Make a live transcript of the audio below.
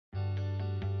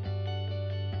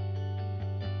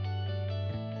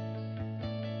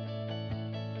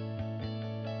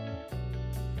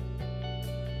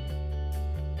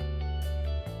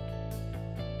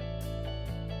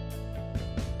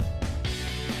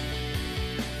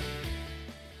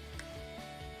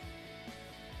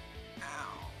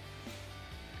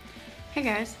Hey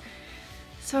guys,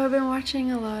 so I've been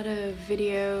watching a lot of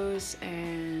videos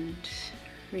and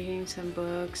reading some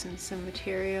books and some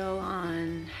material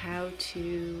on how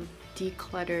to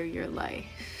declutter your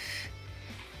life.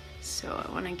 So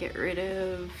I want to get rid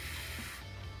of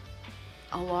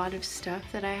a lot of stuff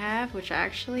that I have, which I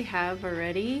actually have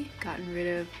already gotten rid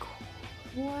of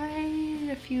quite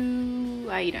a few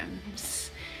items,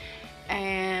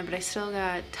 but I still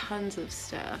got tons of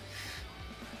stuff.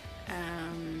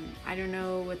 I don't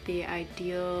know what the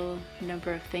ideal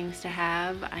number of things to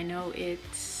have. I know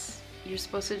you're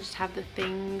supposed to just have the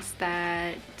things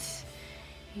that,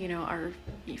 you know, are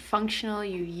functional,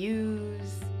 you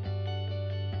use.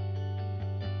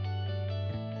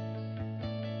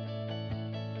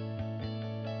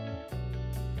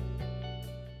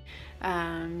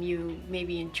 You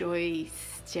maybe enjoy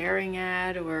staring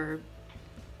at, or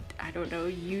I don't know,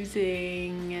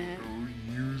 using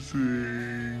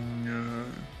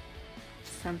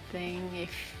something.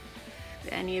 If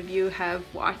any of you have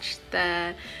watched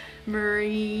the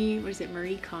Marie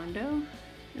Kondo?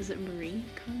 Is it Marie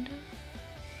Kondo?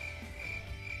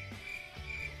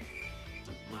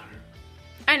 Doesn't matter.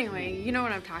 Anyway, you know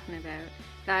what I'm talking about.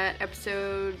 That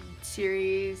episode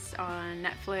series on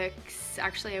Netflix.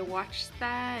 Actually, I watched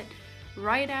that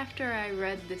right after I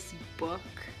read this book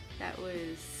that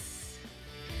was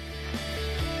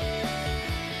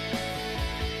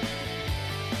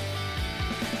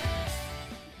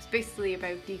basically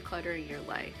about decluttering your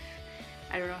life.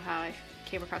 I don't know how I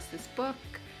came across this book.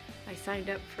 I signed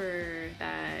up for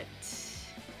that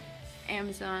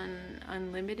Amazon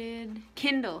Unlimited,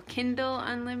 Kindle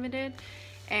Unlimited,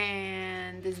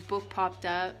 and this book popped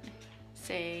up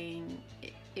saying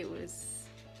it was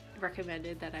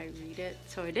recommended that I read it,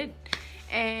 so I did.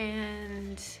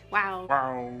 And wow,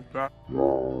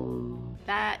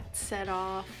 that set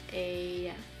off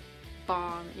a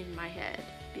bomb in my head,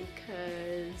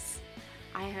 because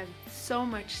I have so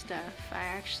much stuff. I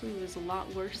actually was a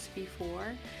lot worse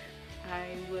before.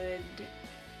 I would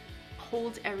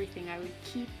hold everything, I would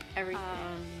keep everything.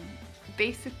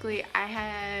 Basically, I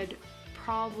had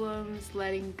problems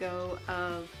letting go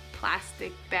of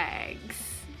plastic bags.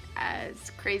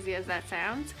 As crazy as that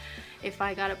sounds, if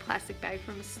I got a plastic bag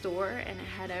from a store and it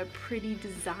had a pretty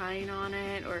design on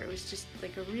it, or it was just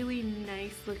like a really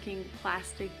nice looking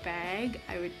plastic bag,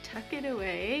 I would tuck it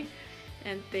away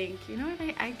and think, you know what,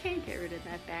 I can't get rid of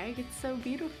that bag, it's so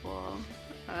beautiful.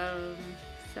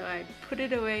 So I'd put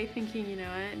it away thinking, you know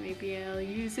what, maybe I'll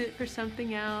use it for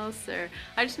something else, or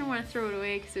I just didn't want to throw it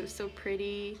away because it was so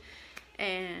pretty.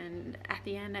 And at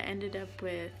the end I ended up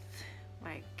with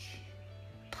like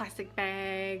plastic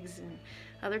bags and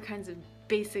other kinds of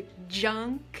basic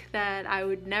junk that I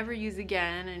would never use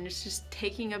again, and it's just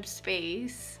taking up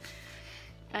space.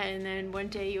 And then one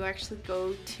day you actually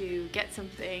go to get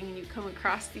something and you come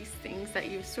across these things that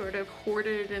you've sort of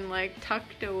hoarded and like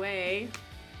tucked away,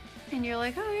 and you're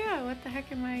like, oh yeah, what the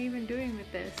heck am I even doing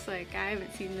with this? Like, I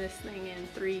haven't seen this thing in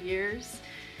 3 years.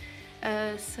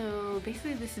 So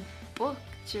basically this book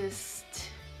just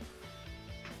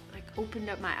like opened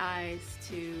up my eyes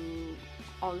to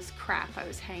all this crap I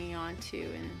was hanging on to,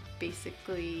 and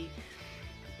basically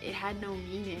it had no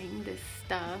meaning, this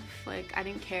stuff. Like, I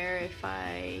didn't care if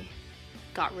I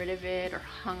got rid of it or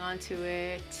hung on to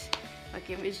it. Like,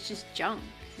 it was just junk,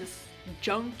 just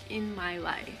junk in my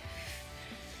life.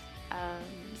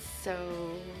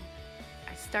 So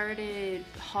I started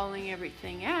hauling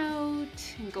everything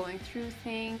out and going through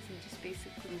things and just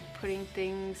basically putting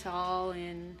things all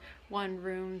in one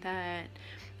room that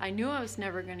I knew I was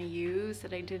never going to use,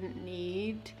 that I didn't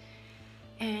need.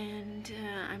 And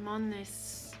I'm on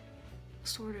this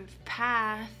sort of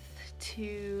path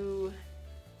to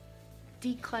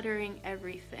decluttering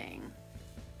everything.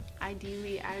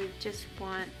 Ideally, I just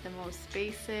want the most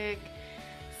basic,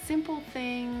 simple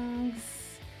things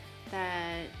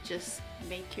that just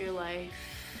make your life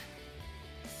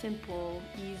simple,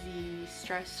 easy,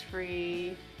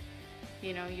 stress-free.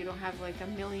 You know, you don't have like a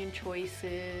million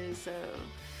choices of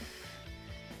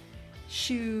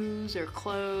shoes or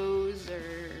clothes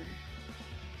or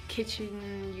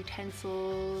kitchen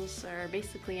utensils or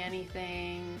basically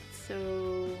anything.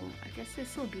 So I guess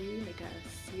this will be like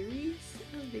a series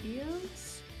of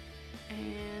videos.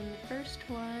 And the first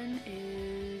one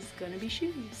is gonna be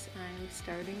shoes. I'm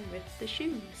starting with the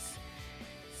shoes.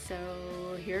 So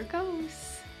here it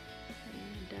goes.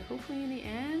 And hopefully in the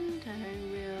end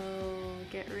I will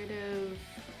get rid of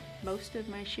most of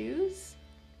my shoes.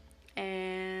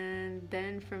 And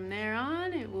then from there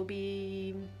on it will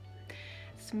be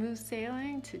smooth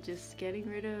sailing to just getting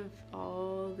rid of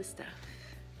all the stuff.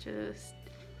 Just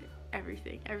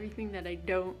everything that I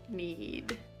don't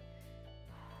need.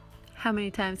 How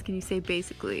many times can you say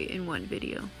basically in one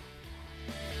video?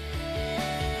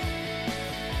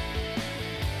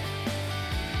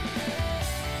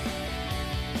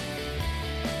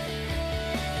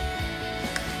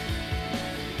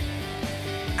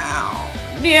 Ow.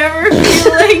 Do you ever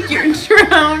feel like you're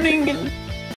drowning in